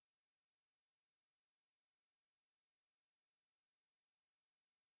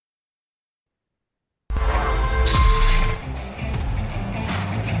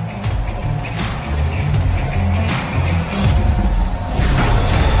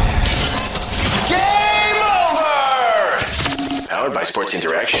by Sports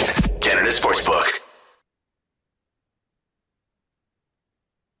Interaction, Canada Sportsbook.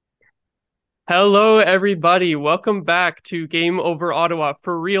 Hello, everybody. Welcome back to Game Over Ottawa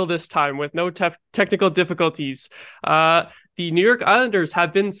for real this time with no technical difficulties. The New York Islanders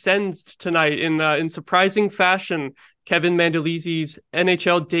have been sensed tonight in surprising fashion. Kevin Mandolisi's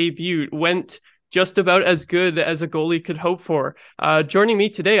NHL debut went just about as good as a goalie could hope for. Joining me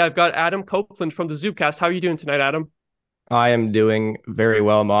today, I've got Adam Copeland from the Zoopcast. How are you doing tonight, Adam? I am doing very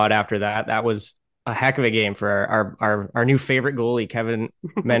well, Maud. After that, that was a heck of a game for our new favorite goalie, Kevin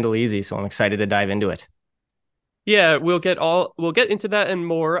Mandolisi. So I'm excited to dive into it. Yeah, we'll get into that and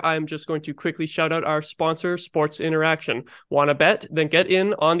more. I'm just going to quickly shout out our sponsor, Sports Interaction. Want to bet? Then get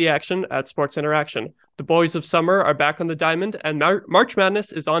in on the action at Sports Interaction. The boys of summer are back on the diamond, and March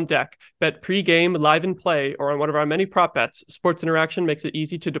Madness is on deck. Bet pre-game, live and play, or on one of our many prop bets. Sports Interaction makes it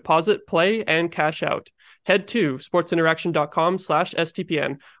easy to deposit, play, and cash out. Head to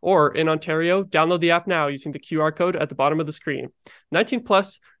sportsinteraction.com/STPN, or in Ontario, download the app now using the QR code at the bottom of the screen. 19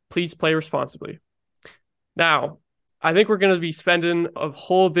 plus, please play responsibly. Now, I think we're going to be spending a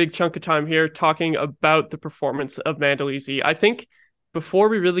whole big chunk of time here talking about the performance of Mandolisi. I think before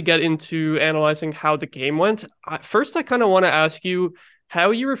we really get into analyzing how the game went, first I kind of want to ask you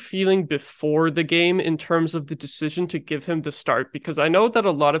how you were feeling before the game in terms of the decision to give him the start, because I know that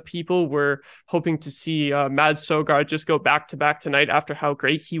a lot of people were hoping to see Mads Søgaard just go back-to-back tonight after how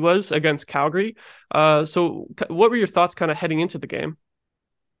great he was against Calgary. So what were your thoughts kind of heading into the game?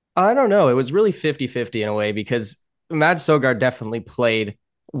 I don't know. It was really 50-50 in a way because Mads Søgaard definitely played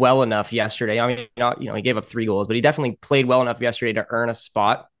well enough yesterday. I mean, he gave up 3 goals, but he definitely played well enough yesterday to earn a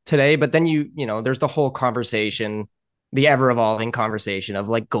spot today. But then there's the whole conversation, the ever-evolving conversation of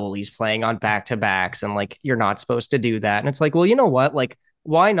like goalies playing on back-to-backs and like you're not supposed to do that. And it's like, well, you know what? Like,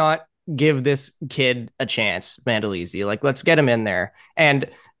 why not give this kid a chance, Mandolisi? Like, let's get him in there. And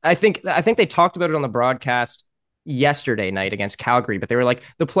I think they talked about it on the broadcast yesterday night against Calgary, but they were like,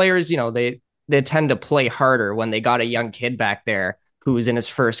 the players, they tend to play harder when they got a young kid back there who's in his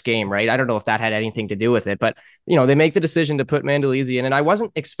first game, right? I don't know if that had anything to do with it, but they make the decision to put Mandolisi in, and I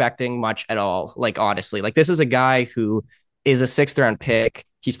wasn't expecting much at all. Like, honestly, like, this is a guy who is a 6th round pick.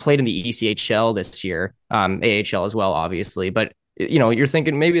 He's played in the ECHL this year, AHL as well, obviously, but you're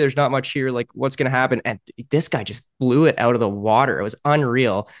thinking maybe there's not much here, like what's going to happen, and this guy just blew it out of the water. It was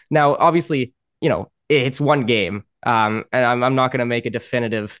unreal. Now, obviously, it's one game, and I'm not going to make a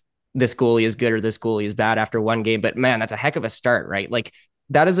definitive this goalie is good or this goalie is bad after one game, but man, that's a heck of a start, right? Like,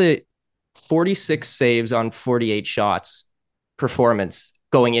 that is a 46 saves on 48 shots performance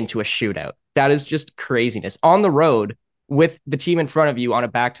going into a shootout. That is just craziness on the road with the team in front of you on a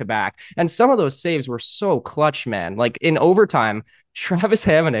back-to-back. And some of those saves were so clutch, man. Like, in overtime, Travis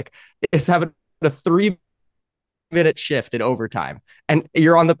Hamonic is having a 3-minute shift in overtime, and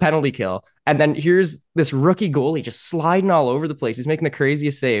you're on the penalty kill. And then here's this rookie goalie just sliding all over the place. He's making the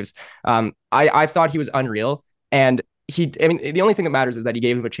craziest saves. I thought he was unreal. And the only thing that matters is that he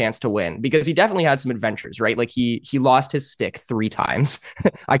gave him a chance to win, because he definitely had some adventures, right? Like, he lost his stick 3 times.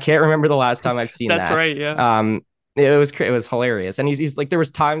 I can't remember the last time I've seen That's that. right, yeah. It was hilarious. And he's like, there was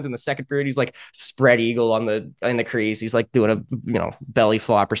times in the second period, he's like spread eagle in the crease. He's like doing a, belly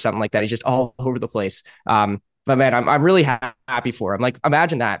flop or something like that. He's just all over the place. But man, I'm really happy for him. Like,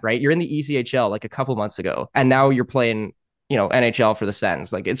 imagine that, right? You're in the ECHL like a couple months ago, and now you're playing, NHL for the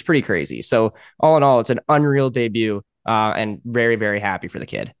Sens. Like, it's pretty crazy. So all in all, it's an unreal debut, and very, very happy for the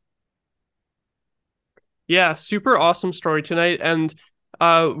kid. Yeah, super awesome story tonight. And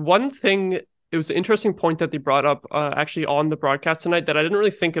one thing, it was an interesting point that they brought up actually on the broadcast tonight that I didn't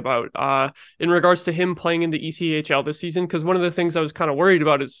really think about in regards to him playing in the ECHL this season. Because one of the things I was kind of worried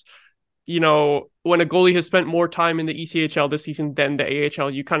about is, when a goalie has spent more time in the ECHL this season than the AHL,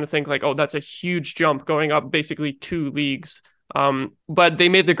 you kind of think like, oh, that's a huge jump going up basically 2 leagues. But they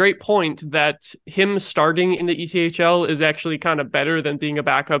made the great point that him starting in the ECHL is actually kind of better than being a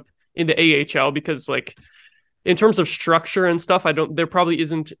backup in the AHL, because like, in terms of structure and stuff, there probably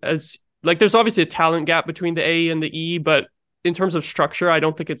isn't as, like, there's obviously a talent gap between the A and the E, but in terms of structure, I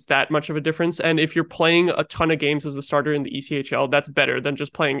don't think it's that much of a difference. And if you're playing a ton of games as a starter in the ECHL, that's better than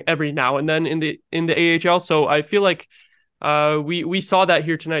just playing every now and then in the AHL. So I feel like we saw that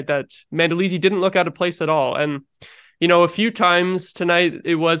here tonight, that Mandolisi didn't look out of place at all. And a few times tonight,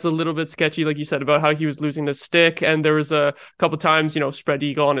 it was a little bit sketchy, like you said, about how he was losing his stick. And there was a couple times, spread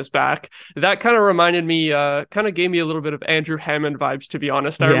eagle on his back. That kind of reminded me, kind of gave me a little bit of Andrew Hammond vibes, to be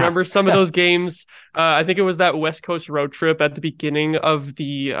honest. I remember some of those games. I think it was that West Coast road trip at the beginning of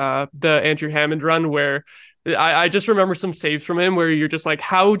the Andrew Hammond run, where I just remember some saves from him where you're just like,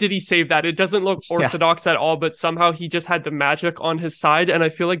 how did he save that? It doesn't look orthodox at all, but somehow he just had the magic on his side. And I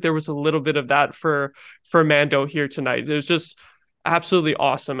feel like there was a little bit of that for Mando here tonight. It was just absolutely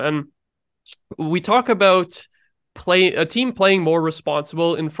awesome. And we talk about a team playing more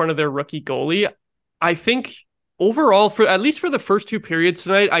responsible in front of their rookie goalie. I think overall, for at least for the first two periods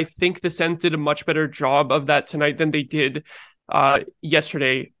tonight, I think the Sens did a much better job of that tonight than they did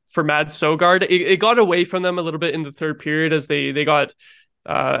yesterday for Mads Søgaard. It got away from them a little bit in the third period as they got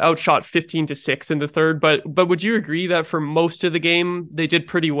outshot 15-6 in the third. But would you agree that for most of the game they did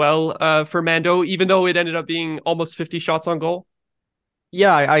pretty well for Mando, even though it ended up being almost 50 shots on goal?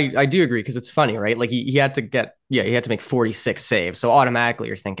 Yeah, I do agree, because it's funny, right? Like he had to make 46 saves. So automatically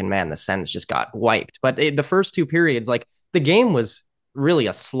you're thinking, man, the Sens just got wiped. But the first two periods, like the game was really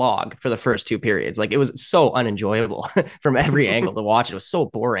a slog for the first two periods. Like it was so unenjoyable from every angle to watch. It was so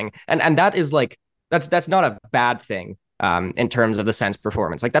boring. And that is like, that's not a bad thing in terms of the Sens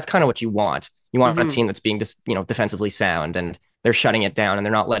performance. Like that's kind of what you want. You want a team that's being just, defensively sound, and they're shutting it down and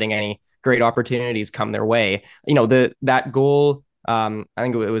they're not letting any great opportunities come their way. That goal, I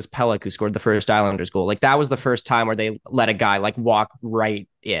think it was Pelech who scored the first Islanders goal. Like that was the first time where they let a guy like walk right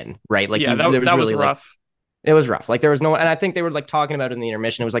in, right? Like that was really rough. It was rough. Like there was no, and I think they were like talking about it in the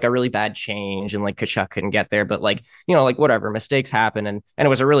intermission. It was like a really bad change, and like Tkachuk couldn't get there, but like like whatever, mistakes happen, and it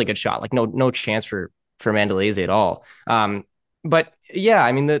was a really good shot. Like no chance for Mandolese at all. But yeah,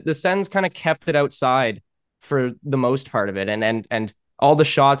 I mean the Sens kind of kept it outside for the most part of it, and all the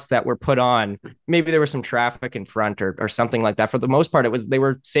shots that were put on, maybe there was some traffic in front or something like that. For the most part, they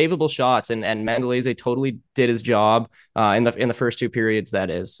were savable shots, and Mandolese totally did his job in the first two periods,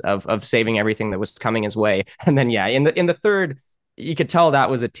 that is, of saving everything that was coming his way. And then in the third, you could tell that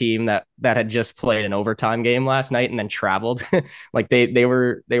was a team that had just played an overtime game last night and then traveled. Like they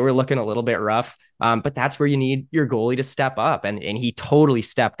were looking a little bit rough. But that's where you need your goalie to step up, and he totally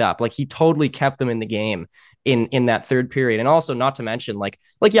stepped up. Like he totally kept them in the game in that third period. And also, not to mention, like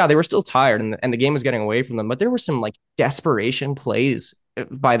yeah, they were still tired, and the game was getting away from them, but there were some like desperation plays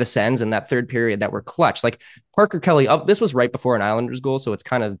by the Sens in that third period that were clutch. Like Parker Kelly, this was right before an Islanders goal, so it's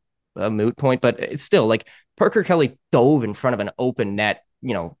kind of a moot point, but it's still like Parker Kelly dove in front of an open net,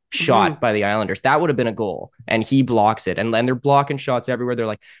 shot by the Islanders. That would have been a goal, and he blocks it. And then they're blocking shots everywhere. They're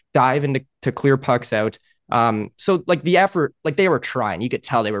like diving to clear pucks out. So like the effort, like they were trying. You could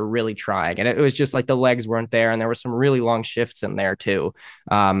tell they were really trying, and it was just like the legs weren't there, and there were some really long shifts in there too.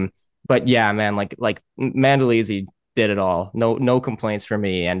 But yeah, man, like Mandolese did it all. No complaints for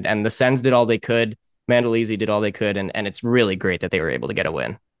me. And the Sens did all they could. Mandolese did all they could, and it's really great that they were able to get a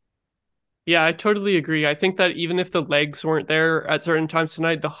win. Yeah, I totally agree. I think that even if the legs weren't there at certain times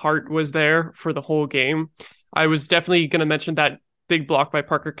tonight, the heart was there for the whole game. I was definitely going to mention that big block by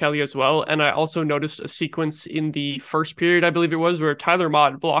Parker Kelly as well. And I also noticed a sequence in the first period, I believe it was, where Tyler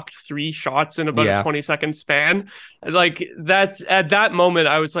Mott blocked 3 shots in about a 20-second span. Like that's at that moment,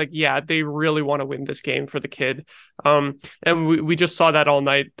 I was like, yeah, they really want to win this game for the kid. And we just saw that all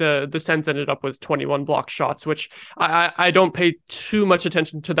night. The Sens ended up with 21 blocked shots, which I don't pay too much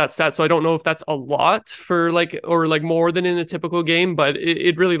attention to that stat. So I don't know if that's a lot for or more than in a typical game, but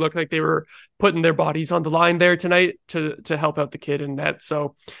it really looked like they were putting their bodies on the line there tonight to help out the kid in net.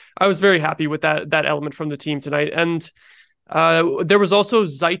 So I was very happy with that element from the team tonight. And there was also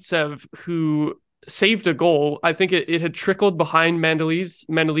Zaitsev, who saved a goal. I think it had trickled behind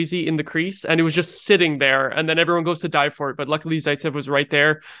Mandolese in the crease, and it was just sitting there, and then everyone goes to dive for it, but luckily Zaitsev was right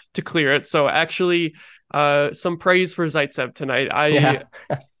there to clear it. So actually some praise for Zaitsev tonight.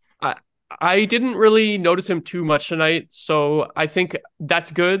 I didn't really notice him too much tonight, so I think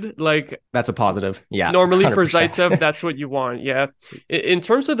that's good. Like that's a positive. Yeah. Normally 100%. For Zaitsev, that's what you want. Yeah. In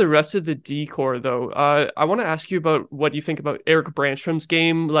terms of the rest of the D-core, though, I want to ask you about what you think about Erik Brannstrom's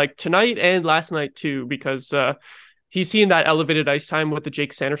game, like tonight and last night too, because he's seen that elevated ice time with the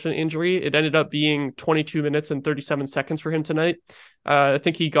Jake Sanderson injury. It ended up being 22 minutes and 37 seconds for him tonight. I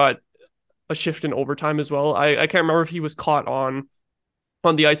think he got a shift in overtime as well. I can't remember if he was caught on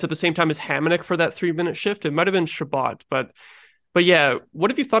the ice at the same time as Hamonic for that 3-minute shift. It might have been Shabbat, but yeah,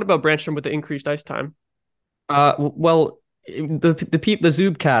 what have you thought about Brannstrom with the increased ice time? Well, the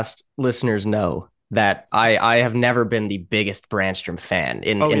Zubcast listeners know that I have never been the biggest Brannstrom fan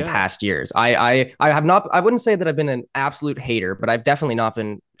in past years. I have not. I wouldn't say that I've been an absolute hater, but I've definitely not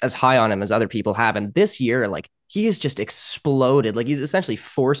been as high on him as other people have. And this year, like he has just exploded. Like he's essentially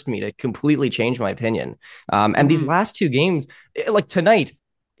forced me to completely change my opinion. And these last 2 games, like tonight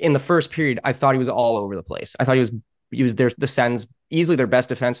in the first period, I thought he was all over the place. I thought he was the Sens easily their best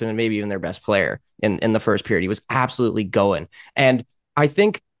defenseman and maybe even their best player in the first period. He was absolutely going. And I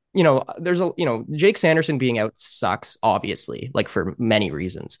think there's Jake Sanderson being out sucks, obviously, like for many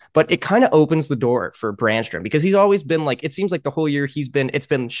reasons, but it kind of opens the door for Brannstrom because he's always been like, it seems like the whole year it's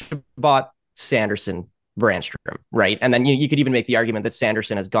been Chabot, Sanderson, Brannstrom, right? And then you could even make the argument that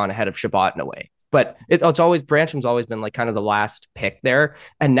Sanderson has gone ahead of Chabot in a way, but it's always Brannstrom's always been like kind of the last pick there.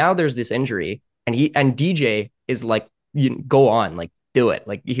 And now there's this injury and DJ is like, go on, like do it.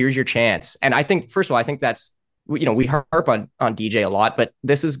 Like, here's your chance. And I think, first of all, I think that's, we harp on DJ a lot, but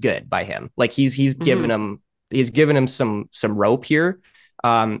this is good by him. Like he's given him some rope here.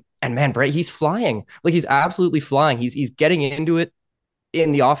 And man, Brett, he's flying. Like he's absolutely flying. He's getting into it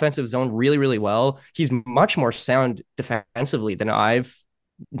in the offensive zone really, really well. He's much more sound defensively than I've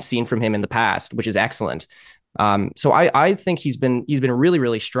seen from him in the past, which is excellent. So I think he's been really,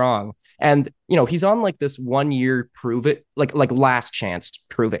 really strong. And, he's on like this 1 year prove it, like last chance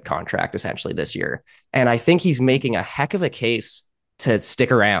prove it contract essentially this year. And I think he's making a heck of a case to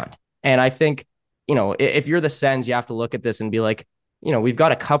stick around. And I think, if you're the Sens, you have to look at this and be like, we've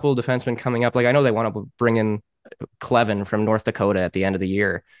got a couple defensemen coming up. Like I know they want to bring in Clevin from North Dakota at the end of the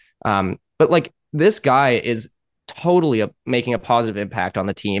year. But like this guy is totally making a positive impact on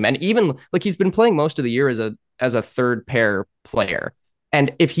the team. And even like he's been playing most of the year as a third pair player.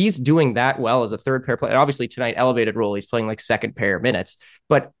 And if he's doing that well as a third pair player, and obviously tonight elevated role, he's playing like second pair minutes,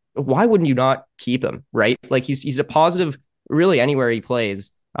 but why wouldn't you not keep him? Right. Like he's a positive really anywhere he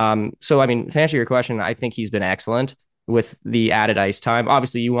plays. So, I mean, to answer your question, I think he's been excellent with the added ice time.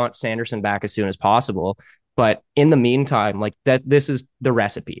 Obviously you want Sanderson back as soon as possible, but in the meantime, like this is the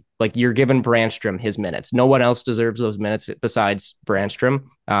recipe. Like you're giving Brannstrom his minutes. No one else deserves those minutes besides Brannstrom.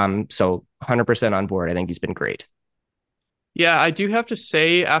 So 100% on board. I think he's been great. Yeah, I do have to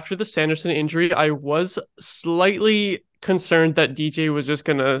say, after the Sanderson injury, I was slightly concerned that DJ was just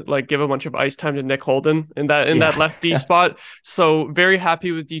gonna like give a bunch of ice time to Nick Holden in that left D spot. So very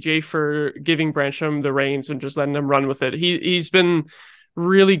happy with DJ for giving Brannstrom the reins and just letting him run with it. He's been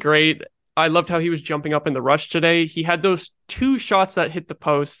really great. I loved how he was jumping up in the rush today. He had those 2 shots that hit the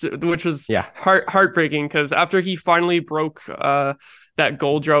post, which was heartbreaking because after he finally broke that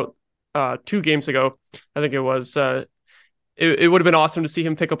goal drought 2 games ago, I think it was. It would have been awesome to see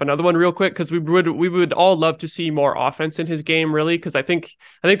him pick up another one real quick because we would all love to see more offense in his game, really, because I think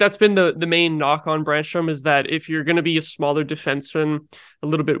that's been the main knock on Brannstrom is that if you're going to be a smaller defenseman, a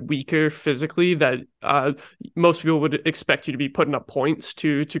little bit weaker physically, that most people would expect you to be putting up points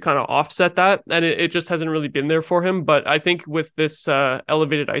to kind of offset that, and it just hasn't really been there for him. But I think with this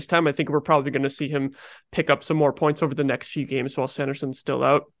elevated ice time, I think we're probably going to see him pick up some more points over the next few games while Sanderson's still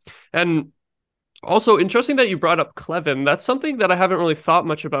out. And also, interesting that you brought up Clevin. That's something that I haven't really thought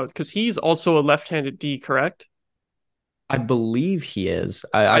much about because he's also a left-handed D, correct? I believe he is.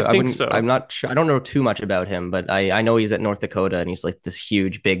 I think so. I'm not sure. I don't know too much about him, but I know he's at North Dakota and he's like this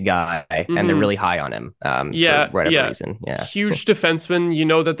huge big guy and they're really high on him. For whatever reason. Yeah. Huge defenseman. You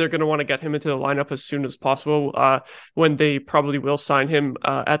know that they're going to want to get him into the lineup as soon as possible when they probably will sign him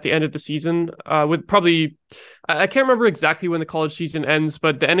at the end of the season with probably, I can't remember exactly when the college season ends,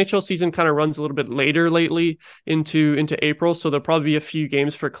 but the NHL season kind of runs a little bit later lately into April. So there'll probably be a few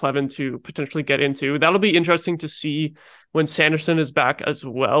games for Clevin to potentially get into. That'll be interesting to see when Sanderson is back as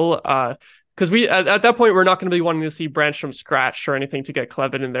well. Because we at that point, we're not going to be wanting to see Brannstrom scratch or anything to get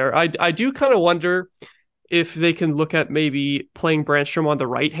Clevin in there. I do kind of wonder if they can look at maybe playing Brannstrom on the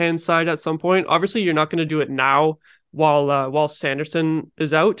right-hand side at some point. Obviously, you're not going to do it now while Sanderson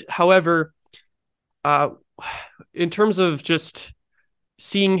is out. However, in terms of just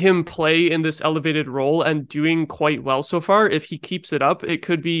seeing him play in this elevated role and doing quite well so far, if he keeps it up, it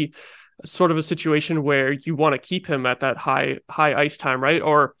could be sort of a situation where you want to keep him at that high ice time, right?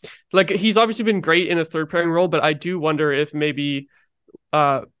 Or like he's obviously been great in a third pairing role, but I do wonder if maybe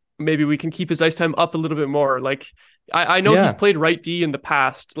we can keep his ice time up a little bit more. Like I know he's played right D in the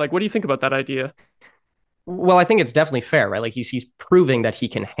past. Like, what do you think about that idea? Well, I think it's definitely fair, right? Like he's proving that he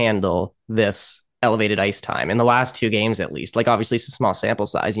can handle this elevated ice time in the last 2 games, at least. Like obviously it's a small sample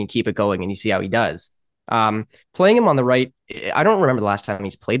size and you keep it going and you see how he does. Playing him on the right, I don't remember the last time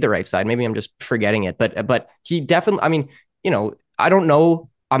he's played the right side. Maybe I'm just forgetting it, but he definitely, I mean, I don't know.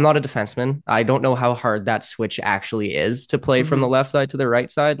 I'm not a defenseman. I don't know how hard that switch actually is to play from the left side to the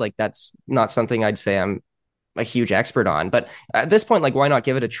right side. Like that's not something I'd say I'm a huge expert on, but at this point, like why not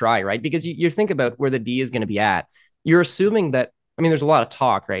give it a try, right? Because you think about where the D is going to be at. You're assuming that, I mean, there's a lot of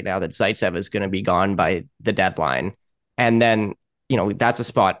talk right now that Zaitsev is going to be gone by the deadline. And then, that's a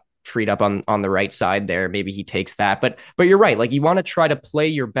spot freed up on the right side there. Maybe he takes that, but you're right. Like you want to try to play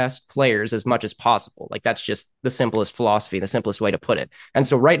your best players as much as possible. Like that's just the simplest philosophy, the simplest way to put it. And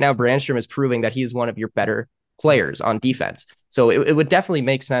so right now, Brannstrom is proving that he is one of your better players on defense. So it would definitely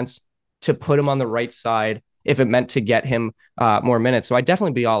make sense to put him on the right side if it meant to get him more minutes. So I'd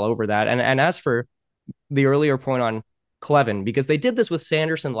definitely be all over that. And as for the earlier point on Cleven, because they did this with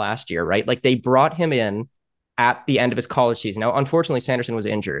Sanderson last year, right? Like they brought him in at the end of his college season. Now, unfortunately, Sanderson was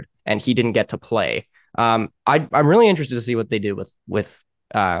injured and he didn't get to play. I'm really interested to see what they do with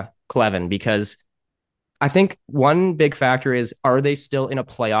Cleven, because I think one big factor is, are they still in a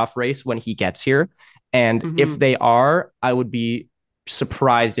playoff race when he gets here? And if they are, I would be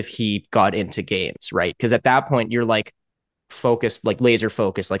surprised if he got into games, right? Because at that point, you're like focused, like laser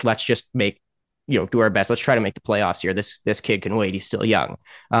focused, like let's just make, do our best. Let's try to make the playoffs here. This kid can wait. He's still young.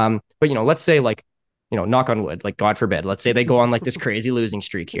 But, let's say like, knock on wood, like God forbid, let's say they go on like this crazy losing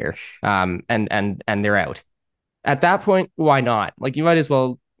streak here, and they're out. At that point, why not? Like you might as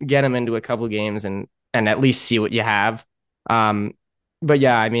well get him into a couple games and at least see what you have. But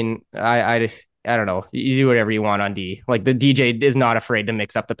yeah, I mean, I don't know. You do whatever you want on D. Like the DJ is not afraid to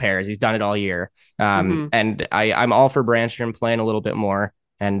mix up the pairs. He's done it all year. And I'm all for Brandstrom playing a little bit more.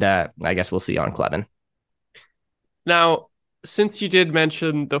 And I guess we'll see on Cleven. Now, since you did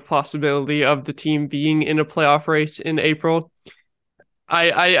mention the possibility of the team being in a playoff race in April,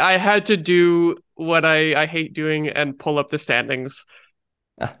 I had to do what I hate doing and pull up the standings.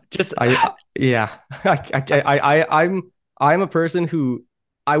 I'm a person who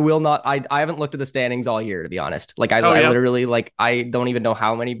I will not. I haven't looked at the standings all year, to be honest. Like I literally like I don't even know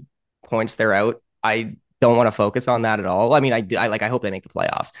how many points they're out. I don't want to focus on that at all. I mean, I hope they make the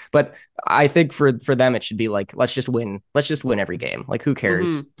playoffs, but I think for them it should be like let's just win every game. Like who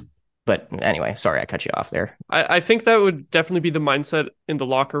cares? But anyway, sorry I cut you off there. I think that would definitely be the mindset in the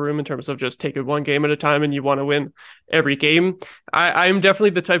locker room in terms of just take it one game at a time and you want to win every game. I'm definitely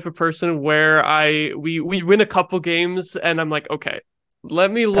the type of person where we win a couple games and I'm like, okay,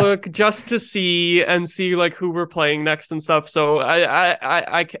 let me look just to see like who we're playing next and stuff. So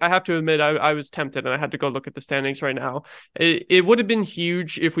I have to admit I was tempted and I had to go look at the standings right now. It would have been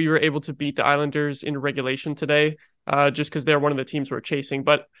huge if we were able to beat the Islanders in regulation today, just because they're one of the teams we're chasing.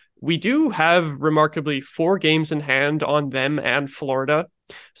 But we do have remarkably 4 games in hand on them and Florida.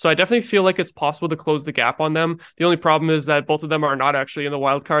 So I definitely feel like it's possible to close the gap on them. The only problem is that both of them are not actually in the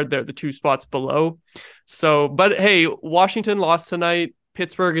wild card. They're the 2 spots below. So, but hey, Washington lost tonight.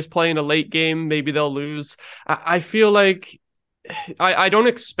 Pittsburgh is playing a late game. Maybe they'll lose. I feel like I don't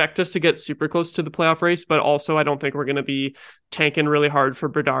expect us to get super close to the playoff race, but also I don't think we're going to be tanking really hard for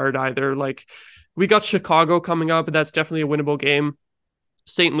Bedard either. Like we got Chicago coming up, but that's definitely a winnable game.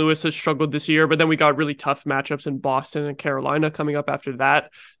 St. Louis has struggled this year, but then we got really tough matchups in Boston and Carolina coming up after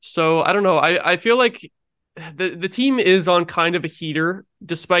that. So I don't know. I feel like the team is on kind of a heater,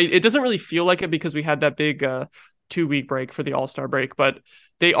 despite it doesn't really feel like it because we had that big 2-week break for the All-Star break, but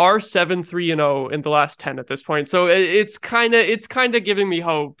they are 7-3-0 in the last 10 at this point. So it's kind of giving me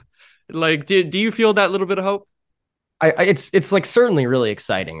hope. Like, do you feel that little bit of hope? It's like certainly really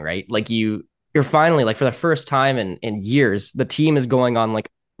exciting, right? Like you're finally like for the first time in years, the team is going on like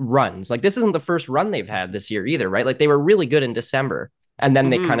runs. Like this isn't the first run they've had this year either, right? Like they were really good in December and then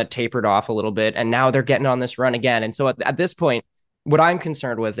they kind of tapered off a little bit and now they're getting on this run again. And so at this point, what I'm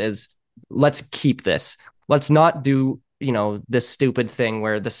concerned with is let's keep this. Let's not do, this stupid thing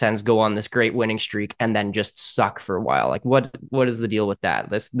where the Sens go on this great winning streak and then just suck for a while. Like what is the deal with that?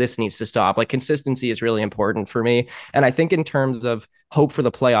 This needs to stop. Like consistency is really important for me. And I think in terms of hope for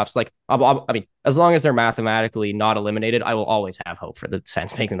the playoffs, like, I mean, as long as they're mathematically not eliminated, I will always have hope for the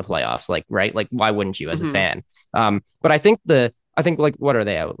Sens making the playoffs. Like, right. Like why wouldn't you as a fan? But I think like, what are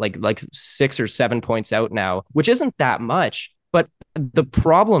they out? Like 6 or 7 points out now, which isn't that much. But the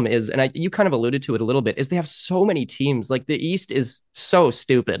problem is, and you kind of alluded to it a little bit, is they have so many teams. Like the East is so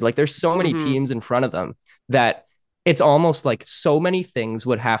stupid. Like there's so many teams in front of them that it's almost like so many things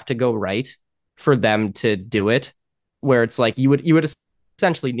would have to go right for them to do it. Where it's like you would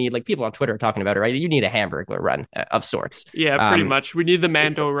essentially need, like people on Twitter are talking about it, right? You need a Hamburglar run of sorts. Yeah, pretty much. We need the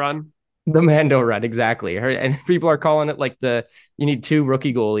Mando run. The Mando run, exactly. And people are calling it like you need 2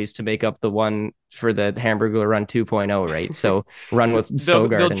 rookie goalies to make up the one for the Hamburglar run 2.0, right? So run with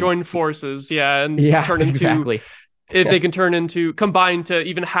Sogard. They'll join forces, and turn into, exactly. If they can turn into, combine to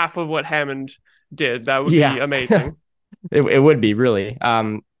even half of what Hammond did, that would be amazing. It would be, really.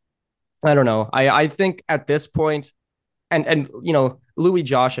 I don't know. I think at this point, and Louis,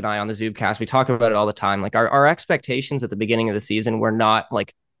 Josh, and I on the Zoobcast, we talk about it all the time. Like our expectations at the beginning of the season were not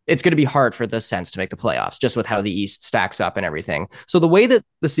like, it's going to be hard for the Sens to make the playoffs just with how the East stacks up and everything. So the way that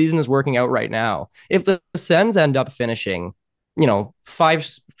the season is working out right now, if the Sens end up finishing, 4,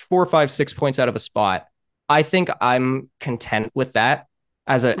 5, 6 points out of a spot, I think I'm content with that.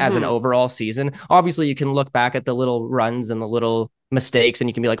 as an overall season. Obviously, you can look back at the little runs and the little mistakes, and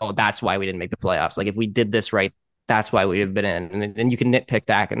you can be like, oh, that's why we didn't make the playoffs. Like if we did this right, that's why we would have been in. And you can nitpick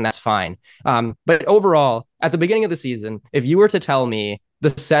that, and that's fine. But overall, at the beginning of the season, if you were to tell me the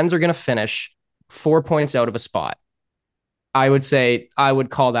Sens are going to finish 4 points out of a spot, I would say I would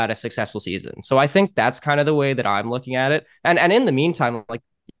call that a successful season. So I think that's kind of the way that I'm looking at it. And in the meantime, like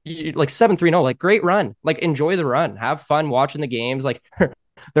 7-3-0, like great run. Like enjoy the run. Have fun watching the games. Like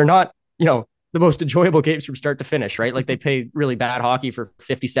they're not, the most enjoyable games from start to finish, right? Like they played really bad hockey for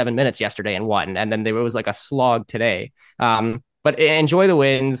 57 minutes yesterday and won. And then it was like a slog today. But enjoy the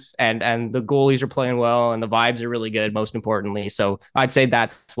wins, and the goalies are playing well and the vibes are really good, most importantly. So I'd say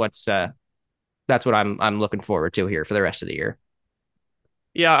that's what I'm looking forward to here for the rest of the year.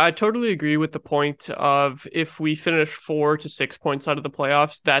 Yeah, I totally agree with the point of if we finish 4 to 6 points out of the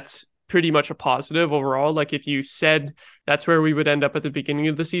playoffs, that's pretty much a positive overall. Like if you said that's where we would end up at the beginning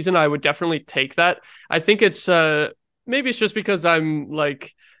of the season, I would definitely take that. I think it's maybe it's just because I'm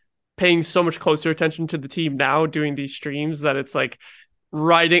like paying so much closer attention to the team now doing these streams that it's like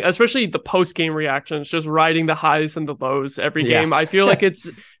riding, especially the post-game reactions, just riding the highs and the lows every game. I feel like it's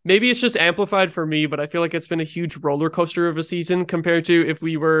just amplified for me, but I feel like it's been a huge roller coaster of a season compared to if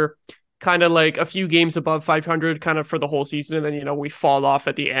we were kind of like a few games above 500 kind of for the whole season, and then we fall off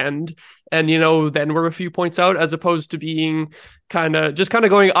at the end, and then we're a few points out, as opposed to being kind of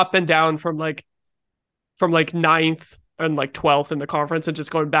going up and down from ninth and like 12th in the conference and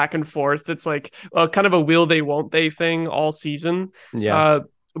just going back and forth. It's like kind of a will they won't they thing all season. But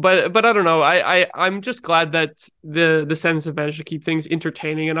I don't know. I'm just glad that the Sens have managed to keep things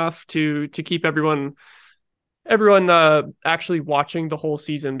entertaining enough to keep everyone actually watching the whole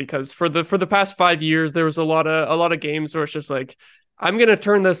season, because for the past 5 years there was a lot of games where it's just like, I'm gonna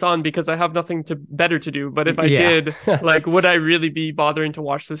turn this on because I have nothing better to do. But if I did, like, would I really be bothering to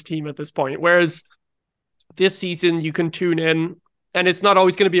watch this team at this point? Whereas this season you can tune in, and it's not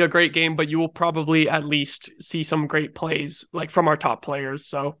always going to be a great game, but you will probably at least see some great plays like from our top players.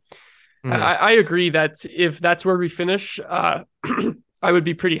 So I agree that if that's where we finish, I would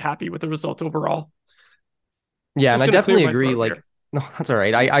be pretty happy with the result overall. Yeah, and I definitely agree. Like, no, that's all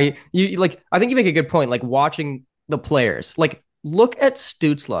right. I think you make a good point. Like watching the players, like look at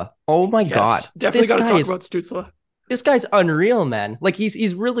Stützle. Oh my God, definitely got to talk about Stützle. This guy's unreal, man. Like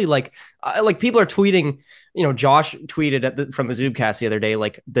he's really like people are tweeting. Josh tweeted from the Zoomcast the other day,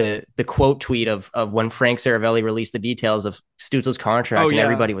 like the quote tweet of when Frank Saravelli released the details of Stützle's contract, and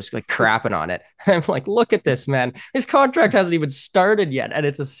everybody was like crapping on it. I'm like, look at this, man. His contract hasn't even started yet, and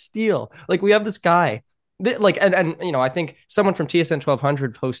it's a steal. Like we have this guy. Like and I think someone from TSN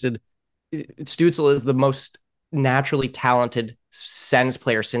 1200 posted Stützle is the most naturally talented Sens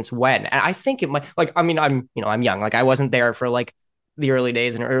player since when, and I think it might, like, I mean, I'm young, like I wasn't there for like the early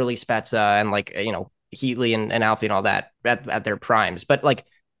days and early Spezza and like Heatley and Alfie and all that at their primes, but like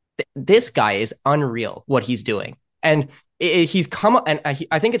this guy is unreal what he's doing, and he's come, and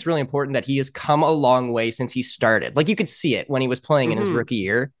I think it's really important that he has come a long way since he started. Like you could see it when he was playing in his rookie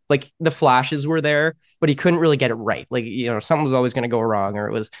year, like the flashes were there, but he couldn't really get it right. Like, something was always going to go wrong, or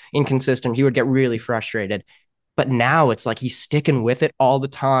it was inconsistent. He would get really frustrated. But now it's like he's sticking with it all the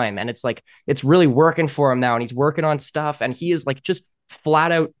time. And it's like, it's really working for him now. And he's working on stuff. And he is like just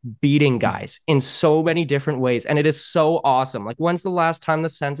flat out beating guys in so many different ways. And it is so awesome. Like, when's the last time the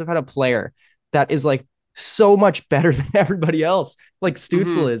Sens have had a player that is like so much better than everybody else, like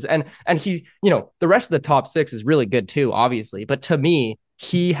Stützle is? And he, the rest of the top six is really good too, obviously. But to me,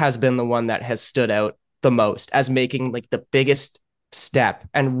 he has been the one that has stood out the most as making like the biggest step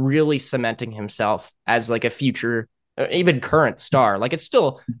and really cementing himself as like a future, even current star. Like it's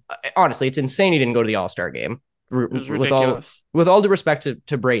still, honestly, it's insane he didn't go to the All-Star game. With all due respect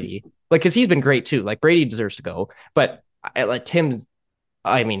to Brady, like, because he's been great too. Like Brady deserves to go, but like Tim,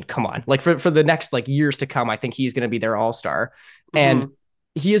 I mean, come on, like for the next like years to come, I think he's going to be their All-Star, and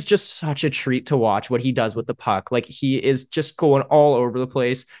he is just such a treat to watch what he does with the puck. Like he is just going all over the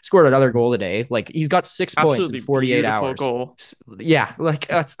place. Scored another goal today. Like he's got 6 points in 48 hours. Goal. Yeah, like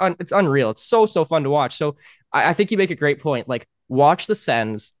it's unreal. It's so fun to watch. So I think you make a great point. Like watch the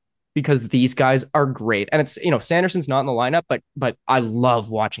Sens, because these guys are great. And it's, Sanderson's not in the lineup, but I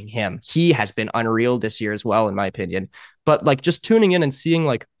love watching him. He has been unreal this year as well, in my opinion. But like just tuning in and seeing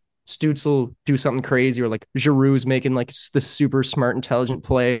like Stützle do something crazy, or like Giroux's making like the super smart, intelligent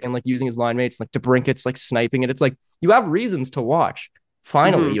play and like using his line mates, like DeBrincat's like sniping it. It's like you have reasons to watch.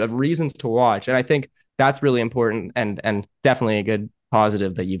 Finally, you have reasons to watch. And I think that's really important and definitely a good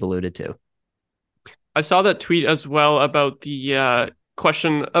positive that you've alluded to. I saw that tweet as well about the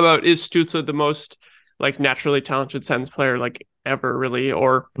question about, is Stützle the most like naturally talented Sens player? Like ever, really.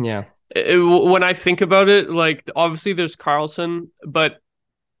 Or Yeah. when I think about it, like obviously there's Carlson, but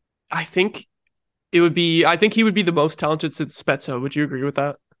I think I think he would be the most talented since Spezza. Would you agree with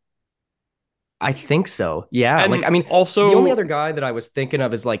that? I think so. Yeah. Like, And I mean, the only also, other guy that I was thinking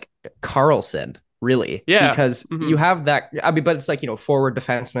of is like Carlson, really, yeah. because Hmm. you have that. I mean, but it's like, forward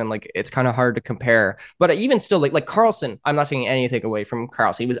defenseman, like it's kind of hard to compare. But even still, like Carlson, I'm not taking anything away from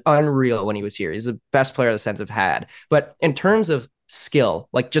Carlson. He was unreal when he was here. He's the best player the Sens have had. But in terms of skill,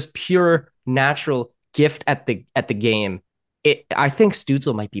 like just pure natural gift at the game, I think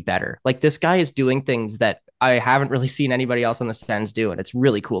Stützle might be better. Like this guy is doing things that I haven't really seen anybody else on the Sens do, and it's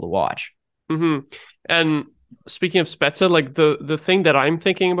really cool to watch. Hmm. And speaking of Spezza, like the thing that I'm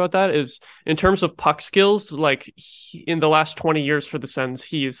thinking about that is in terms of puck skills, like in the last 20 years for the Sens,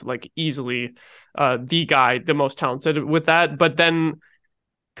 he is like easily the guy, the most talented with that. But then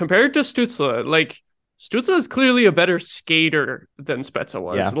compared to Stützle, like Stützle is clearly a better skater than Spezza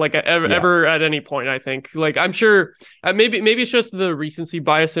was, Yeah. like Yeah. ever at any point. I think, like I'm sure, maybe it's just the recency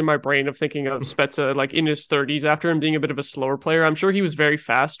bias in my brain of thinking of Spezza like in his 30s after him being a bit of a slower player. I'm sure he was very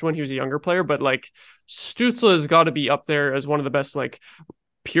fast when he was a younger player, but like Stützle has got to be up there as one of the best like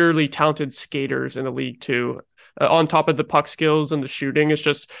purely talented skaters in the league too. On top of the puck skills and the shooting, it's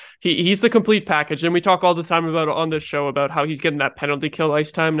just he's the complete package. And we talk all the time about on this show about how he's getting that penalty kill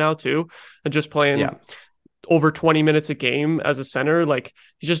ice time now too, and just playing Yeah. over 20 minutes a game as a center. Like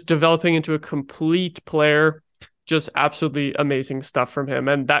he's just developing into a complete player. Just absolutely amazing stuff from him,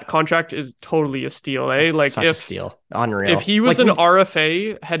 and that contract is totally a steal. Like Such a steal. Unreal. if he was Like an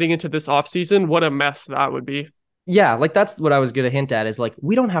RFA heading into this offseason, what a mess that would be. yeah, like that's what I was going to hint at is like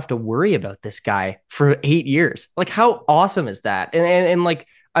we don't have to worry about this guy for 8 years. Like how awesome is that? And like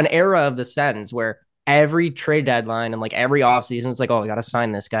an era of the Sens where every trade deadline and like every offseason it's like, oh, we got to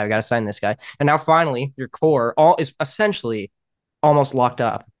sign this guy, we got to sign this guy. And now finally your core all is essentially almost locked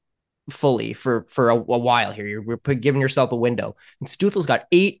up fully for a while here. You're giving yourself a window. And Stutzel's got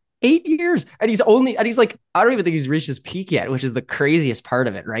 8 years, and he's like, I don't even think he's reached his peak yet, which is the craziest part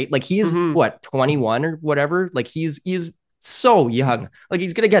of it, right? Like he is Mm-hmm. what 21 or whatever. Like he's so young. Like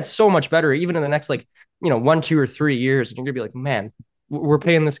he's gonna get so much better even in the next like 1, 2, or 3 years. And you're gonna be like, man, we're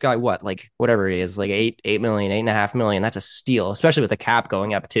paying this guy what like whatever he is like 8 million, 8.5 million. That's a steal, especially with the cap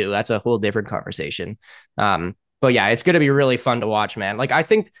going up too. That's a whole different conversation. But yeah, it's gonna be really fun to watch, man. Like I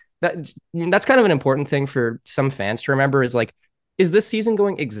think that's kind of an important thing for some fans to remember is like, is this season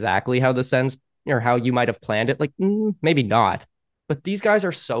going exactly how the Sens or how you might have planned it? Like, maybe not. But these guys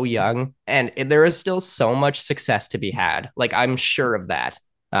are so young, and there is still so much success to be had. Like, I'm sure of that.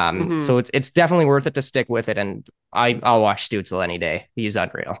 Mm-hmm. So it's definitely worth it to stick with it. And I'll watch Stützle any day. He's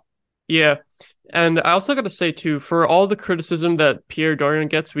unreal. Yeah. And I also got to say, too, for all the criticism that Pierre Dorion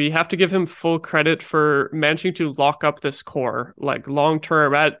gets, we have to give him full credit for managing to lock up this core, like long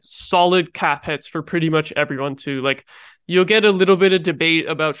term at solid cap hits for pretty much everyone, too. Like, you'll get a little bit of debate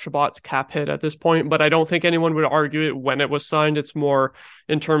about Shabbat's cap hit at this point, but I don't think anyone would argue it when it was signed. It's more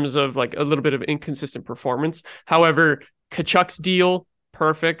in terms of like a little bit of inconsistent performance. However, Kachuk's deal,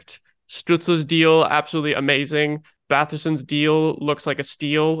 perfect. Stutzle's deal, absolutely amazing. Batherson's deal looks like a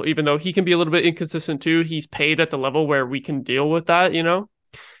steal, even though he can be a little bit inconsistent too. He's paid at the level where we can deal with that. Yeah.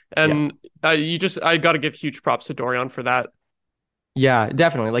 And I got to give huge props to Dorian for that. Yeah,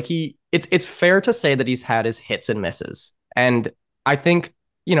 definitely. Like it's fair to say that he's had his hits and misses. And I think,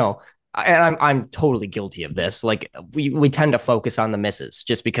 and I'm totally guilty of this. Like we tend to focus on the misses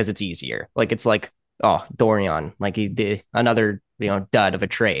just because it's easier. Like it's like, oh, Dorian, like he did another, dud of a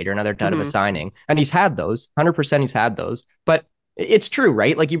trade or another dud of a Mm-hmm. signing. And he's had those. 100% he's had those. But it's true,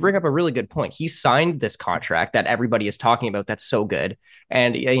 right? Like you bring up a really good point. He signed this contract that everybody is talking about that's so good.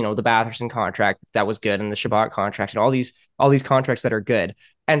 And the Batherson contract that was good and the Shabbat contract and all these contracts that are good.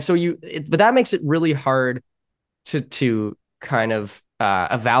 And so but that makes it really hard to kind of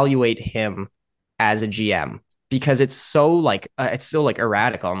evaluate him as a GM because it's so like it's still like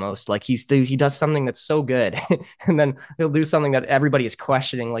erratic almost. Like he does something that's so good, and then he'll do something that everybody is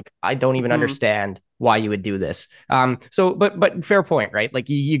questioning. Like I don't even Mm-hmm. understand why you would do this. So but fair point, right? Like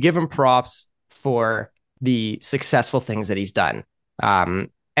you give him props for the successful things that he's done. And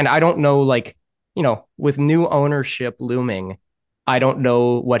I don't know, like with new ownership looming. I don't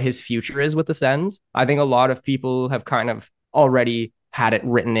know what his future is with the Sens. I think a lot of people have kind of already had it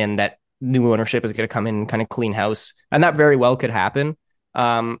written in that new ownership is going to come in and kind of clean house, and that very well could happen.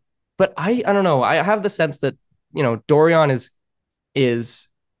 But I don't know. I have the sense that Dorian is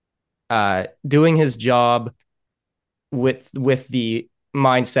doing his job with the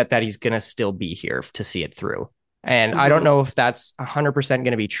mindset that he's going to still be here to see it through. And I don't Mm-hmm. know if that's 100%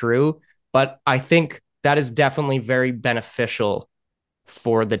 going to be true, but I think that is definitely very beneficial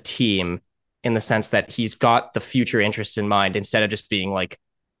for the team in the sense that he's got the future interest in mind instead of just being like,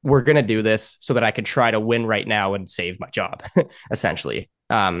 we're going to do this so that I can try to win right now and save my job, essentially.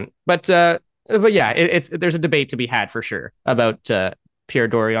 But yeah, there's a debate to be had for sure about Pierre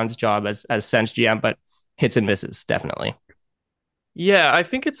Dorion's job as Sens GM, but hits and misses, definitely. Yeah, I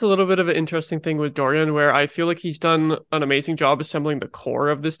think it's a little bit of an interesting thing with Dorion where I feel like he's done an amazing job assembling the core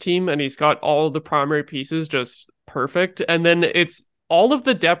of this team and he's got all the primary pieces just perfect. And then it's all of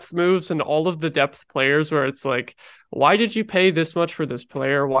the depth moves and all of the depth players where it's like, why did you pay this much for this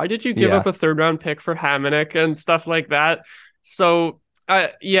player? Why did you give up a third round pick for Hamonic and stuff like that? So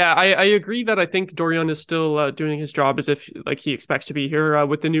I agree that I think Dorion is still doing his job as if like he expects to be here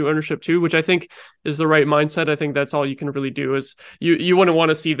with the new ownership too, which I think is the right mindset. I think that's all you can really do is you wouldn't want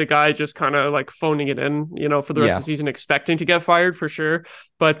to see the guy just kind of like phoning it in, for the rest of the season, expecting to get fired for sure.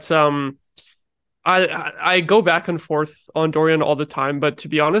 But I go back and forth on Dorion all the time, but to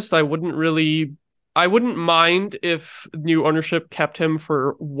be honest, I wouldn't mind if new ownership kept him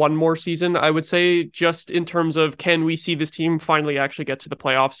for one more season. I would say just in terms of can we see this team finally actually get to the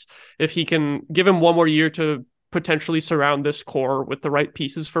playoffs? If he can give him one more year to potentially surround this core with the right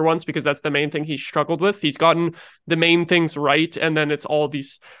pieces for once, because that's the main thing he's struggled with. He's gotten the main things right, and then it's all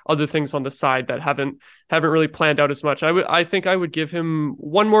these other things on the side that haven't really planned out as much. I think I would give him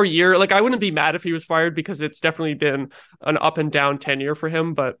one more year. Like I wouldn't be mad if he was fired because it's definitely been an up and down tenure for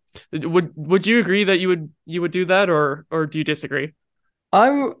him. But would you agree that you would do that, or do you disagree?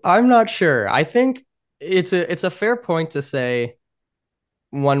 I'm not sure. I think it's a fair point to say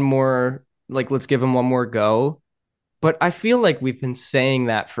one more, like let's give him one more go. But I feel like we've been saying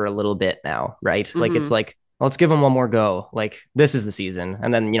that for a little bit now, right? Mm-hmm. Like it's like, let's give him one more go. Like this is the season.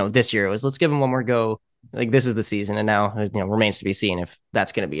 And then, this year it was, let's give him one more go. Like this is the season. And now, remains to be seen if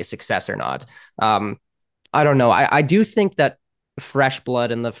that's going to be a success or not. I don't know. I do think that fresh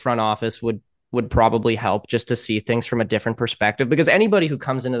blood in the front office would probably help just to see things from a different perspective, because anybody who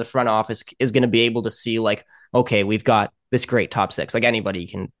comes into the front office is going to be able to see like, okay, we've got this great top six. Like anybody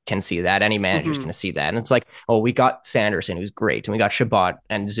can see that. Any manager's going to see that. And it's like, oh, we got Sanderson, who's great. And we got Chabot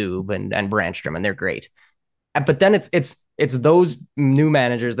and Zub and Brandstrom, and they're great. But then it's those new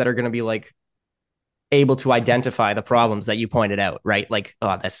managers that are going to be like able to identify the problems that you pointed out, right? Like,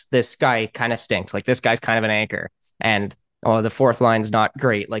 oh, this guy kind of stinks. Like this guy's kind of an anchor. And oh, the fourth line's not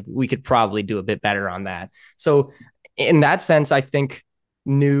great. Like we could probably do a bit better on that. So in that sense, I think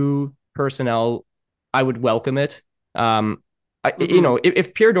new personnel, I would welcome it.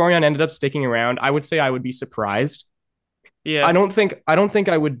 If Pierre Dorion ended up sticking around, I would say I would be surprised. Yeah. I don't think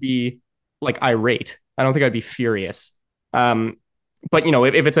I would be like irate. I don't think I'd be furious. But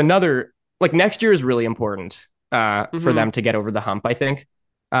if it's another, like next year is really important for them to get over the hump, I think.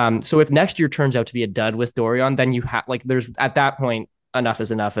 So if next year turns out to be a dud with Dorion, then you have there's at that point enough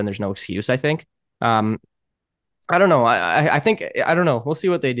is enough and there's no excuse, I think. I don't know. I think, I don't know. We'll see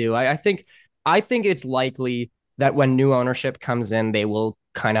what they do. I think it's likely that when new ownership comes in, they will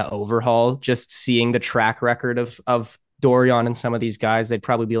kind of overhaul, just seeing the track record of Dorion and some of these guys. They'd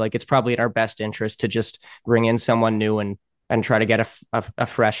probably be like, it's probably in our best interest to just bring in someone new and try to get a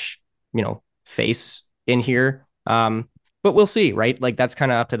fresh, face in here. But we'll see, right? Like that's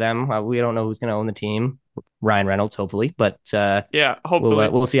kind of up to them. We don't know who's going to own the team. Ryan Reynolds, hopefully, but hopefully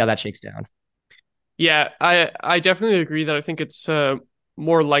we'll see how that shakes down. Yeah, I definitely agree that I think it's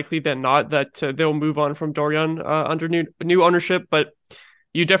more likely than not that they'll move on from Dorion under new ownership. But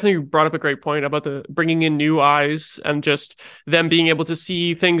you definitely brought up a great point about the bringing in new eyes and just them being able to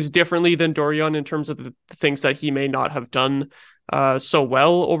see things differently than Dorion in terms of the things that he may not have done so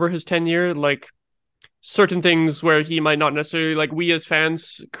well over his tenure, like certain things where he might not necessarily, like we as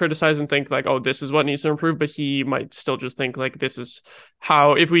fans criticize and think like, oh, this is what needs to improve, but he might still just think like this is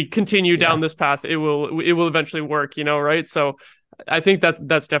how, if we continue down this path, it will eventually work, right? So I think that's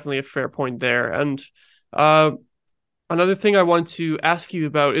definitely a fair point there. And another thing I want to ask you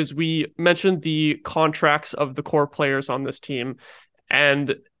about is we mentioned the contracts of the core players on this team,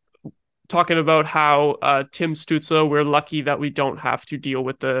 and talking about how Tim Stützle, we're lucky that we don't have to deal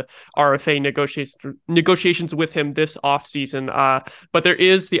with the RFA negotiations with him this offseason. But there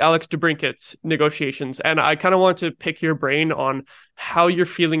is the Alex DeBrincat negotiations. And I kind of want to pick your brain on how you're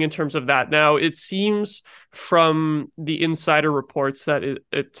feeling in terms of that. Now, it seems from the insider reports that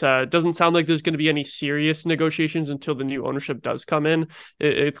it doesn't sound like there's going to be any serious negotiations until the new ownership does come in.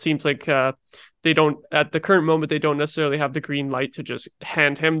 It seems like they don't, at the current moment, they don't necessarily have the green light to just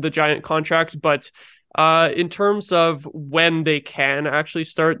hand him the giant contract. But in terms of when they can actually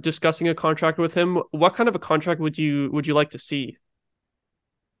start discussing a contract with him, what kind of a contract would you like to see?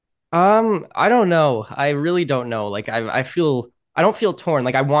 I don't know. I really don't know. Like I don't feel torn.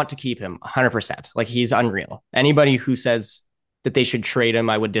 Like I want to keep him 100%. Like he's unreal. Anybody who says that they should trade him,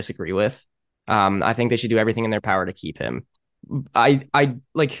 I would disagree with. I think they should do everything in their power to keep him. I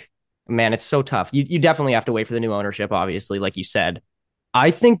like, man, it's so tough. You definitely have to wait for the new ownership, obviously, like you said.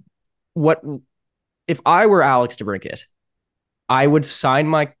 I think what if I were Alex DeBrincat, I would sign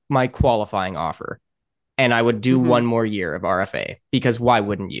my qualifying offer and I would do Hmm. one more year of RFA because why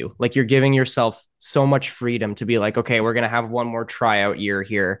wouldn't you? Like you're giving yourself so much freedom to be like, okay, we're gonna have one more tryout year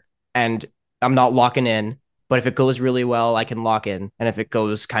here, and I'm not locking in. But if it goes really well, I can lock in, and if it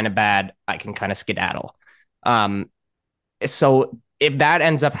goes kind of bad, I can kind of skedaddle. Um, so if that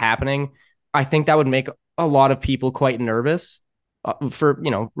ends up happening, I think that would make a lot of people quite nervous, for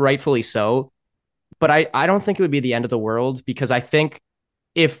rightfully so. But I don't think it would be the end of the world because I think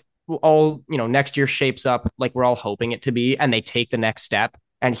if all next year shapes up like we're all hoping it to be and they take the next step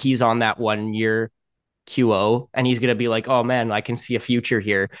and he's on that 1 year QO and he's going to be like, oh man, I can see a future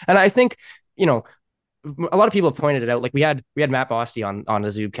here. And I think, you know, a lot of people have pointed it out. Like we had Matt Bosty on the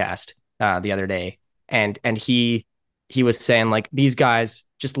Zoobcast the other day, and he was saying like these guys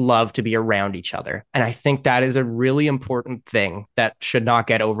just love to be around each other, and I think that is a really important thing that should not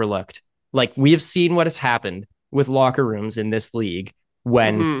get overlooked. Like we have seen what has happened with locker rooms in this league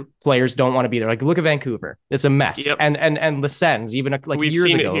when Hmm. players don't want to be there. Like look at Vancouver, it's a mess, Yep. and the Sens even like We've years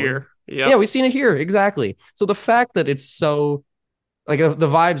seen it ago. here. Yeah, Yep. we've seen it here exactly. So the fact that it's so like the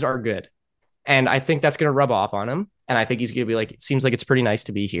vibes are good and I think that's going to rub off on him. And I think he's going to be like, it seems like it's pretty nice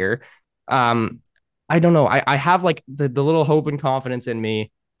to be here. Um, I don't know. I have like the little hope and confidence in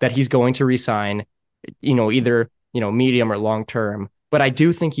me that he's going to resign, either, medium or long term. But I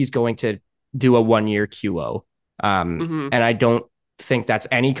do think he's going to do a 1 year QO. Hmm. And I don't think that's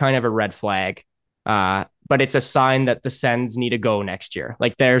any kind of a red flag. But it's a sign that the Sens need to go next year.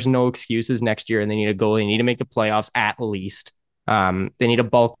 Like there's no excuses next year and they need to go. They need to make the playoffs at least. They need to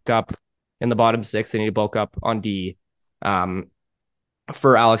bulk up in the bottom six. They need to bulk up on D um,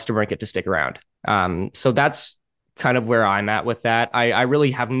 for Alex DeBrincat to stick around. So that's kind of where I'm at with that. I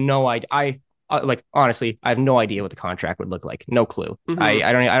really have no idea. Like honestly, I have no idea what the contract would look like. No clue. Hmm. I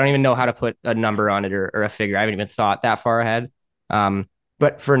don't even know how to put a number on it or a figure. I haven't even thought that far ahead.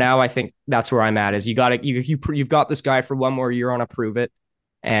 But for now, I think that's where I'm at. Is you got to you've got this guy for one more year on a prove it,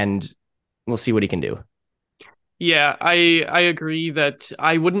 and we'll see what he can do. Yeah, I agree that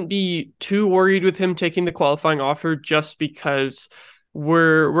I wouldn't be too worried with him taking the qualifying offer just because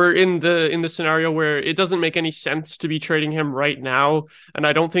we're in the scenario where it doesn't make any sense to be trading him right now. And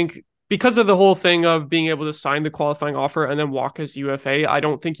I don't think because of the whole thing of being able to sign the qualifying offer and then walk as UFA, I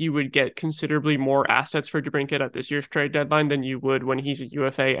don't think you would get considerably more assets for DeBrincat at this year's trade deadline than you would when he's a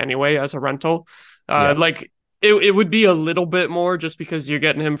UFA anyway as a rental. Yeah. Like it would be a little bit more just because you're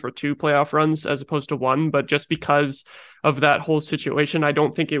getting him for two playoff runs as opposed to one, but just because of that whole situation, I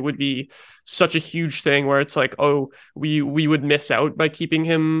don't think it would be such a huge thing where it's like, oh, we would miss out by keeping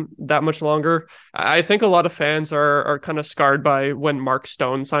him that much longer. I think a lot of fans are kind of scarred by when Mark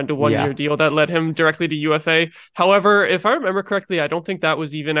Stone signed a 1 year Yeah. deal that led him directly to UFA. However, if I remember correctly, I don't think that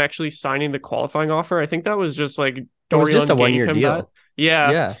was even actually signing the qualifying offer. I think that was just like It was just a Dorion one gave year him that. deal.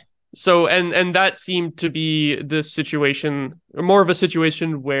 Yeah. Yeah. So and that seemed to be the situation, more of a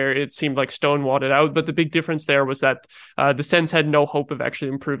situation where it seemed like Stone wanted out. But the big difference there was that the Sens had no hope of actually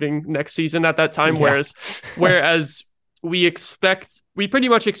improving next season at that time. Yeah. Whereas we pretty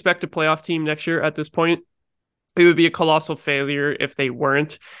much expect a playoff team next year at this point. It would be a colossal failure if they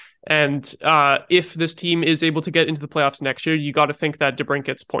weren't. And if this team is able to get into the playoffs next year, you got to think that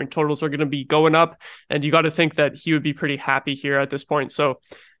DeBrincat's point totals are going to be going up, and you got to think that he would be pretty happy here at this point. So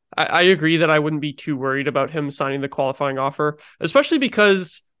I agree that I wouldn't be too worried about him signing the qualifying offer, especially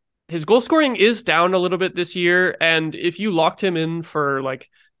because his goal scoring is down a little bit this year. And if you locked him in for like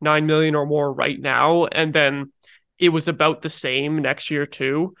 9 million or more right now, and then it was about the same next year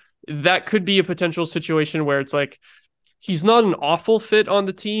too, that could be a potential situation where it's like he's not an awful fit on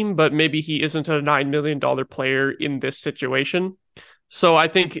the team, but maybe he isn't a $9 million player in this situation. So I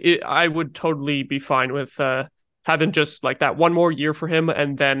think I would totally be fine with having just like that one more year for him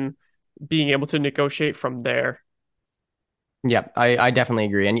and then being able to negotiate from there. Yeah, I definitely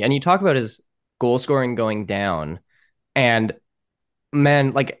agree. And you talk about his goal scoring going down, and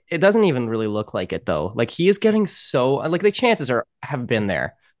man, like it doesn't even really look like it though. Like he is getting so like the chances are have been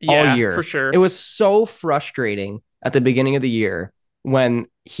there all Yeah, for year. It sure. was so frustrating at the beginning of the year when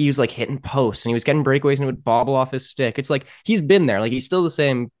he was like hitting posts and he was getting breakaways and it would bobble off his stick. It's like he's been there. Like he's still the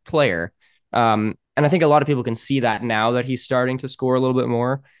same player. And I think a lot of people can see that now that he's starting to score a little bit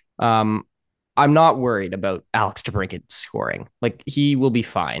more. Um, I'm not worried about Alex DeBrincat scoring. Like he will be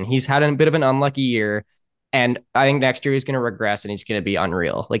fine. He's had a bit of an unlucky year, and I think next year he's going to regress and he's going to be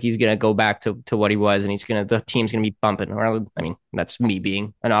unreal. Like he's going to go back to what he was, and the team's going to be bumping. Or I mean, that's me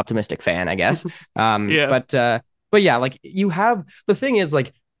being an optimistic fan, I guess. Yeah. But yeah, like you have the thing is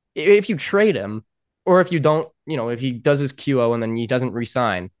like if you trade him, or if you don't, if he does his QO and then he doesn't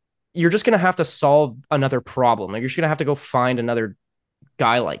resign, you're just going to have to solve another problem. Like you're just going to have to go find another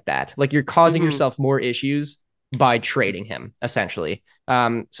guy like that. Like you're causing yourself more issues by trading him, essentially.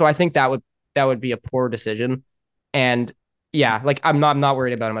 So I think that would be a poor decision. And yeah, like I'm not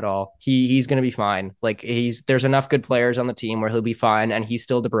worried about him at all. He's gonna be fine. Like there's enough good players on the team where he'll be fine, and he's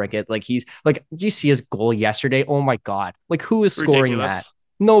still DeBrincat. Like he's like, do you see his goal yesterday? Oh my god! Like who is scoring that?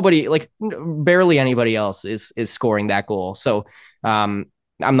 Nobody, like barely anybody else is scoring that goal. So I'm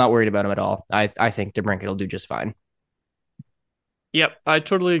not worried about him at all. I think DeBrincat will do just fine. Yep, I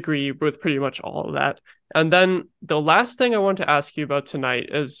totally agree with pretty much all of that. And then the last thing I want to ask you about tonight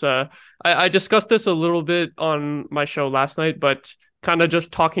is I discussed this a little bit on my show last night, but kind of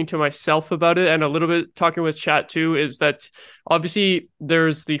just talking to myself about it and a little bit talking with chat too, is that obviously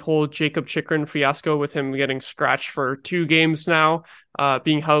there's the whole Jakob Chychrun fiasco with him getting scratched for 2 games now,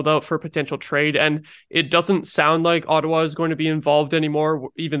 being held out for potential trade. And it doesn't sound like Ottawa is going to be involved anymore,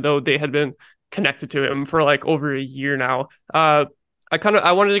 even though they had been connected to him for like over a year now. I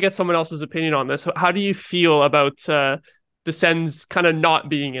wanted to get someone else's opinion on this. How do you feel about the Sens kind of not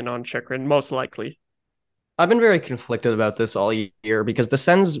being in on Chychrun, most likely? I've been very conflicted about this all year because the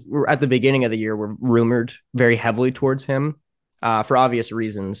Sens at the beginning of the year were rumored very heavily towards him for obvious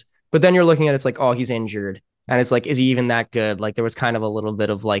reasons. But then you're looking at it's like, oh, he's injured. And it's like, is he even that good? Like there was kind of a little bit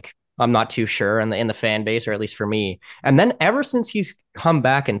of like, I'm not too sure in the fan base, or at least for me. And then ever since he's come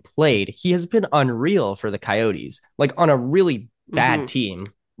back and played, he has been unreal for the Coyotes, like on a really bad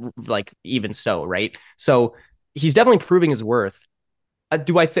team, like even so, right? So he's definitely proving his worth.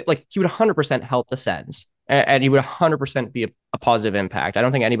 Do I think like he would 100% help the Sens, and he would 100% be a positive impact? I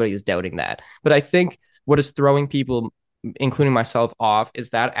don't think anybody is doubting that. But I think what is throwing people, including myself, off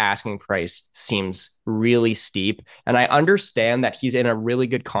is that asking price seems really steep. And I understand that he's in a really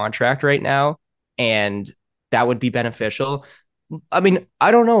good contract right now, and that would be beneficial. I mean,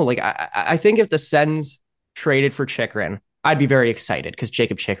 I don't know. Like, I think if the Sens traded for Chychrun, I'd be very excited because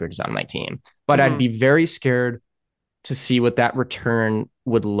Jakob Chychrun is on my team. But I'd be very scared to see what that return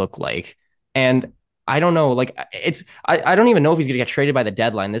would look like. And I don't know, like I don't even know if he's going to get traded by the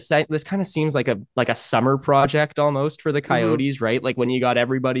deadline. This kind of seems like a summer project almost for the Coyotes, right? Like when you got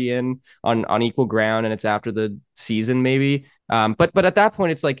everybody in on equal ground and it's after the season maybe. But at that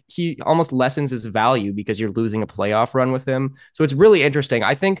point it's like he almost lessens his value because you're losing a playoff run with him. So it's really interesting.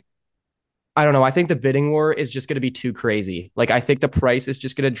 I don't know. I think the bidding war is just going to be too crazy. Like I think the price is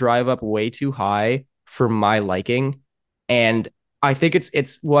just going to drive up way too high for my liking. And I think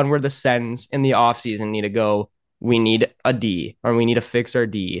it's one where the Sens in the offseason need to go, we need a D, or we need to fix our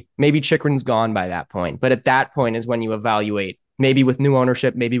D. Maybe Chychrun's gone by that point. But at that point is when you evaluate, maybe with new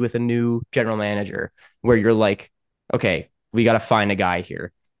ownership, maybe with a new general manager, where you're like, okay, we got to find a guy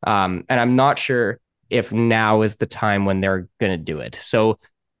here. And I'm not sure if now is the time when they're going to do it. So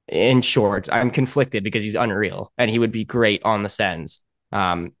in short, I'm conflicted because he's unreal and he would be great on the Sens.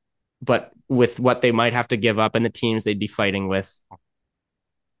 But with what they might have to give up and the teams they'd be fighting with,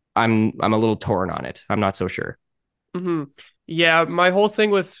 I'm a little torn on it. I'm not so sure. Yeah, my whole thing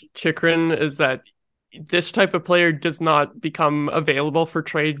with Chychrun is that this type of player does not become available for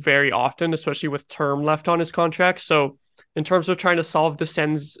trade very often, especially with term left on his contract. So in terms of trying to solve the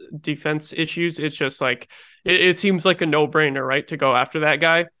Sens defense issues, it's just like it seems like a no-brainer, right, to go after that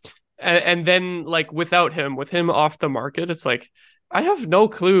guy. And then like with him off the market, it's like I have no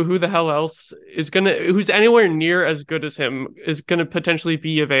clue who the hell else who's anywhere near as good as him is gonna potentially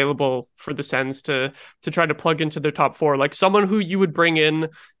be available for the Sens to try to plug into their top 4. Like someone who you would bring in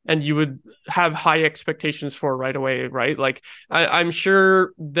and you would have high expectations for right away, right? Like I'm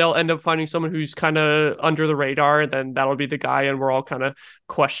sure they'll end up finding someone who's kind of under the radar, and then that'll be the guy, and we're all kind of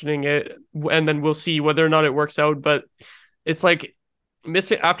questioning it, and then we'll see whether or not it works out. But it's like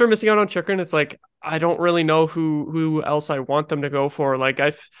missing out on Chychrun, it's like I don't really know who else I want them to go for. Like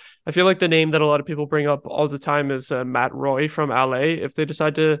I feel like the name that a lot of people bring up all the time is Matt Roy from LA. If they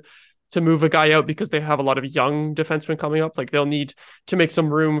decide to move a guy out because they have a lot of young defensemen coming up, like they'll need to make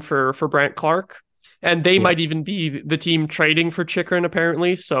some room for Brandt Clarke, and they might even be the team trading for Chychrun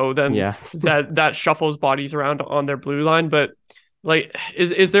apparently. So then that shuffles bodies around on their blue line. But like,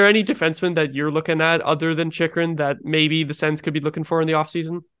 is there any defenseman that you're looking at other than Chychrun that maybe the Sens could be looking for in the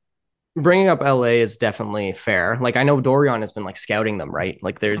offseason? Bringing up LA is definitely fair. Like I know Dorion has been like scouting them, right?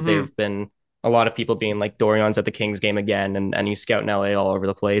 Like they've been a lot of people being like Dorion's at the Kings game again, and he's scouting LA all over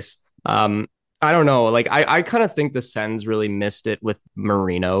the place. I don't know. Like I kind of think the Sens really missed it with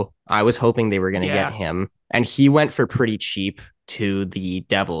Marino. I was hoping they were going to get him, and he went for pretty cheap to the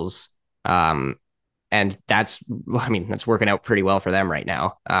Devils. And that's working out pretty well for them right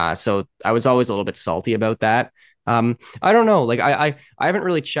now. So I was always a little bit salty about that. I don't know. Like I haven't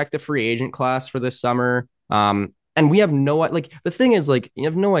really checked the free agent class for this summer. And we have like the thing is, like, you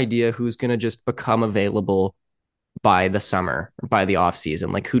have no idea who's going to just become available by the summer, by the off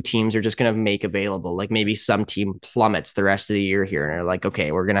season, like who teams are just going to make available. Like maybe some team plummets the rest of the year here and they're like,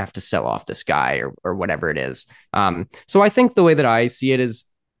 okay, we're going to have to sell off this guy or whatever it is. So I think the way that I see it is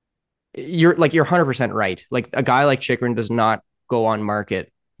you're 100% right. Like a guy like Chychrun does not go on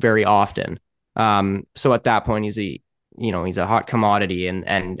market very often. So at that point, he's a hot commodity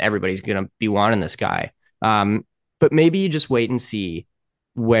and everybody's going to be wanting this guy. But maybe you just wait and see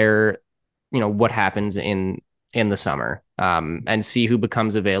where, what happens in the summer, and see who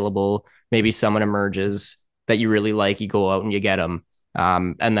becomes available. Maybe someone emerges that you really like, you go out and you get them.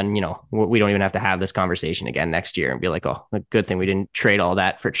 And then, we don't even have to have this conversation again next year and be like, oh, a good thing we didn't trade all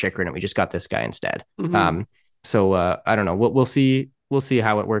that for Chychrun and we just got this guy instead. Mm-hmm. So I don't know. We'll see. We'll see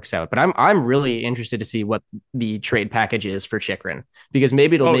how it works out. But I'm really interested to see what the trade package is for Chychrun, because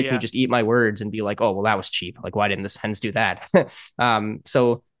maybe it'll make me just eat my words and be like, oh, well, that was cheap. Like, why didn't the Sens do that?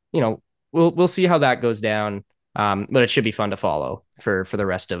 So, we'll see how that goes down. But it should be fun to follow for the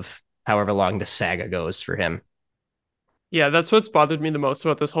rest of however long the saga goes for him. Yeah, that's what's bothered me the most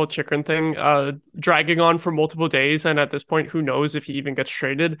about this whole Chychrun thing, dragging on for multiple days. And at this point, who knows if he even gets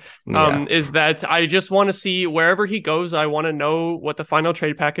traded, is that I just want to see wherever he goes. I want to know what the final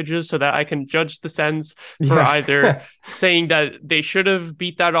trade package is so that I can judge the Sens for either saying that they should have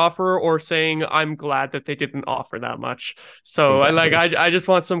beat that offer or saying, I'm glad that they didn't offer that much. So I just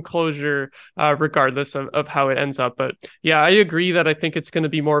want some closure, regardless of how it ends up. But yeah, I agree that I think it's going to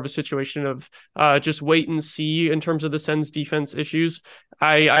be more of a situation of just wait and see in terms of the Sens defense issues.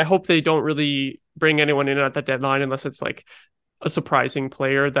 I hope they don't really bring anyone in at the deadline unless it's like a surprising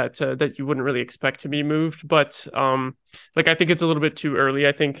player that you wouldn't really expect to be moved. But I think it's a little bit too early.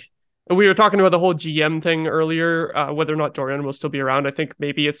 I think we were talking about the whole GM thing earlier, whether or not Dorion will still be around. I think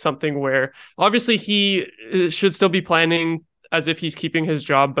maybe it's something where obviously he should still be planning as if he's keeping his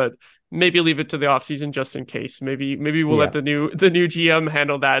job, but maybe leave it to the offseason just in case. Maybe we'll let the new GM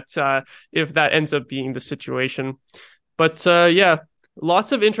handle that if that ends up being the situation. But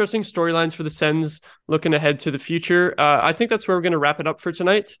lots of interesting storylines for the Sens looking ahead to the future. I think that's where we're going to wrap it up for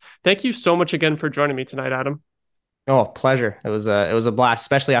tonight. Thank you so much again for joining me tonight, Adam. Oh, pleasure. It was a blast,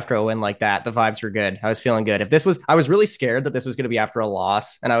 especially after a win like that. The vibes were good. I was feeling good. I was really scared that this was going to be after a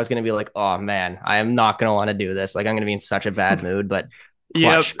loss, and I was going to be like, oh man, I am not going to want to do this. Like, I'm going to be in such a bad mood, but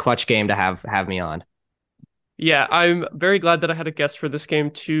clutch game to have me on. Yeah, I'm very glad that I had a guest for this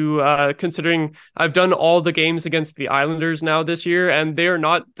game too, considering I've done all the games against the Islanders now this year, and they are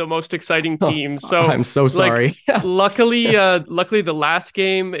not the most exciting team. So I'm so sorry. luckily, the last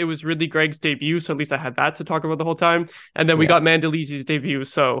game, it was really Greg's debut, so at least I had that to talk about the whole time. And then we got Mandolisi's debut.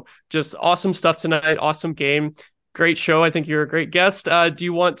 So just awesome stuff tonight. Awesome game. Great show. I think you're a great guest. Do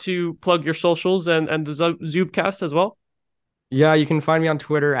you want to plug your socials and the Zoobcast as well? Yeah, you can find me on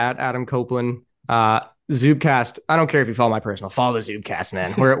Twitter at Adam Copeland. Zoobcast. I don't care if you follow my personal. Follow the Zoobcast,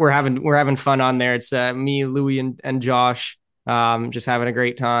 man. We're having fun on there. It's me, Louie, and Josh, just having a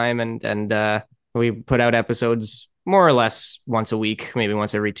great time, and we put out episodes more or less once a week, maybe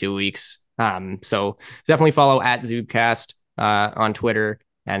once every 2 weeks. So definitely follow at Zoobcast on Twitter,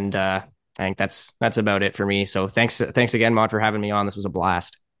 and I think that's about it for me. So thanks again, Mod, for having me on. This was a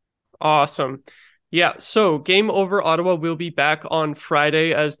blast. Awesome. Yeah, so Game Over Ottawa will be back on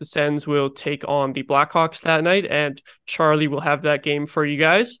Friday as the Sens will take on the Blackhawks that night, and Charlie will have that game for you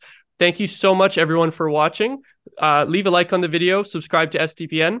guys. Thank you so much, everyone, for watching. Leave a like on the video, subscribe to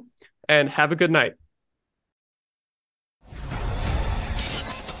SDPN, and have a good night.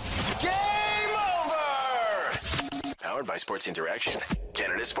 Game over! Powered by Sports Interaction,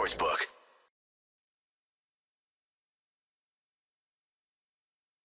 Canada Sportsbook.